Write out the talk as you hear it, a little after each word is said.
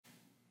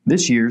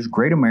This year's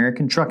Great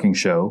American Trucking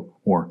Show,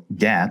 or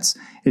GATS,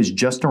 is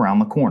just around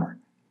the corner,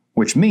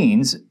 which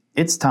means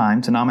it's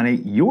time to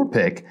nominate your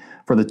pick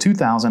for the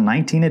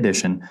 2019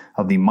 edition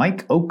of the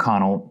Mike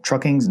O'Connell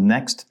Trucking's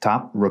Next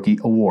Top Rookie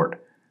Award.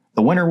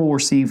 The winner will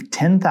receive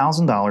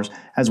 $10,000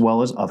 as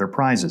well as other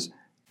prizes.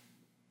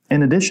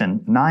 In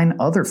addition, 9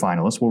 other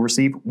finalists will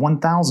receive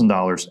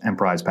 $1,000 and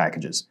prize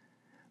packages.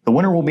 The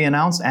winner will be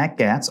announced at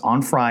GATS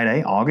on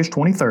Friday, August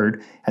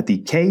 23rd at the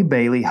K.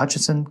 Bailey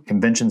Hutchinson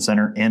Convention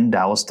Center in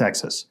Dallas,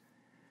 Texas.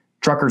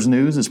 Truckers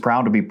News is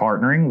proud to be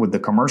partnering with the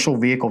Commercial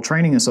Vehicle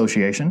Training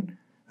Association,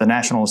 the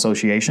National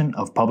Association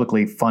of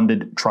Publicly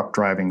Funded Truck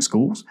Driving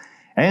Schools,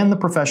 and the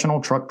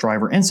Professional Truck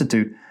Driver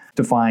Institute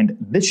to find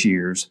this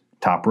year's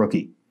top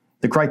rookie.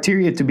 The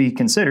criteria to be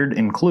considered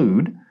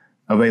include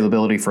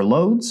availability for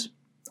loads,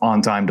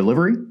 on-time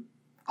delivery,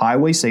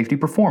 highway safety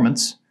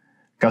performance,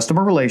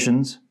 customer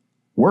relations,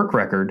 work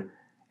record,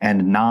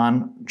 and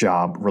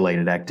non-job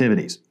related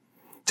activities.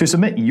 To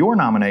submit your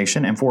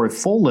nomination and for a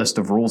full list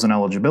of rules and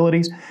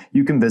eligibilities,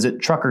 you can visit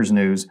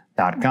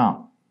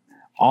truckersnews.com.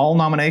 All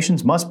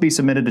nominations must be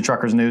submitted to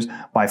Truckers News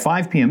by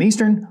 5 p.m.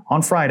 Eastern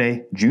on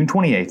Friday, June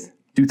 28th,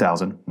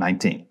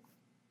 2019.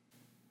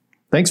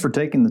 Thanks for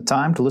taking the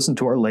time to listen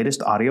to our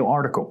latest audio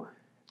article.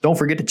 Don't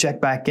forget to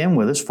check back in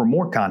with us for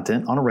more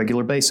content on a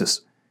regular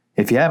basis.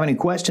 If you have any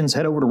questions,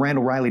 head over to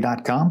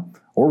randallriley.com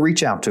or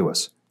reach out to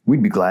us.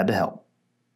 We'd be glad to help.